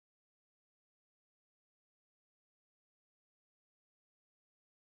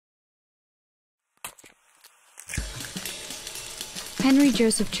Henry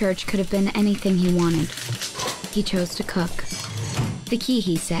Joseph Church could have been anything he wanted. He chose to cook. The key,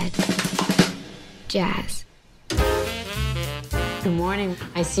 he said, jazz. Good morning.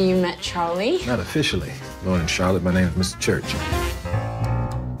 I see you met Charlie. Not officially. Morning, Charlotte. My name is Mr. Church.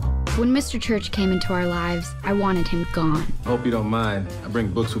 When Mr. Church came into our lives, I wanted him gone. I hope you don't mind. I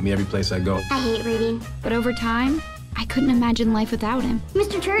bring books with me every place I go. I hate reading. But over time, I couldn't imagine life without him.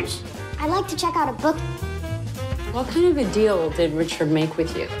 Mr. Church, I'd like to check out a book. What kind of a deal did Richard make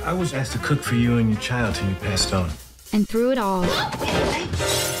with you? I was asked to cook for you and your child till you passed on. And through it all,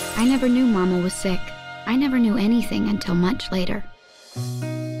 I never knew Mama was sick. I never knew anything until much later.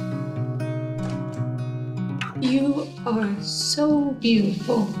 You are so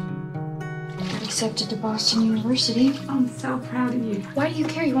beautiful. Accepted to Boston University. I'm so proud of you. Why do you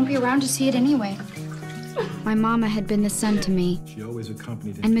care? You won't be around to see it anyway. My mama had been the sun to me. She always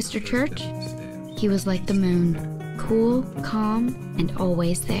accompanied him. And Mr. Church, he was like the moon. Cool, calm, and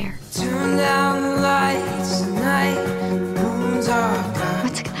always there. Turn down the lights tonight. Moon's off.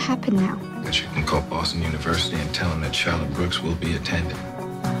 What's gonna happen now? That you can call Boston University and tell them that Charlotte Brooks will be attending.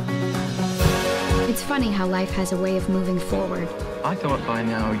 It's funny how life has a way of moving forward. I thought by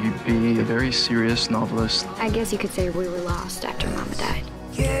now you'd be a very serious novelist. I guess you could say we were lost after Mama died.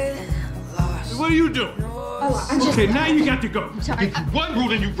 What are you doing? Oh, I'm just... Okay, now you got to go. Sorry. You one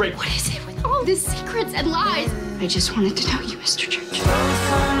rule and you break. What is it with all these secrets and lies? I just wanted to know you, Mr. Church.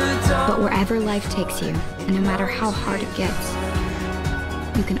 But wherever life takes you, and no matter how hard it gets,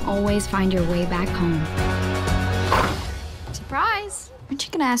 you can always find your way back home. Surprise! Aren't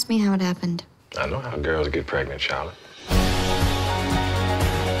you gonna ask me how it happened? I know how girls get pregnant, Charlotte.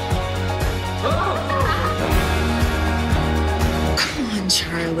 Come on,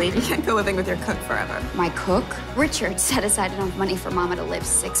 Charlie. You can't go living with your cook forever. My cook? Richard set aside enough money for Mama to live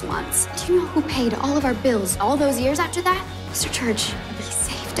 6 months. Do you know who paid all of our bills all those years after that? Mr. Church. He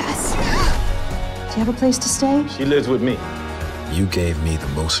saved us. Do you have a place to stay? She lives with me. You gave me the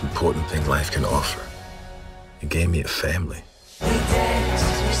most important thing life can offer. You gave me a family. We dance,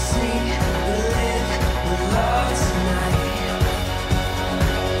 we sleep, we live, we love tonight.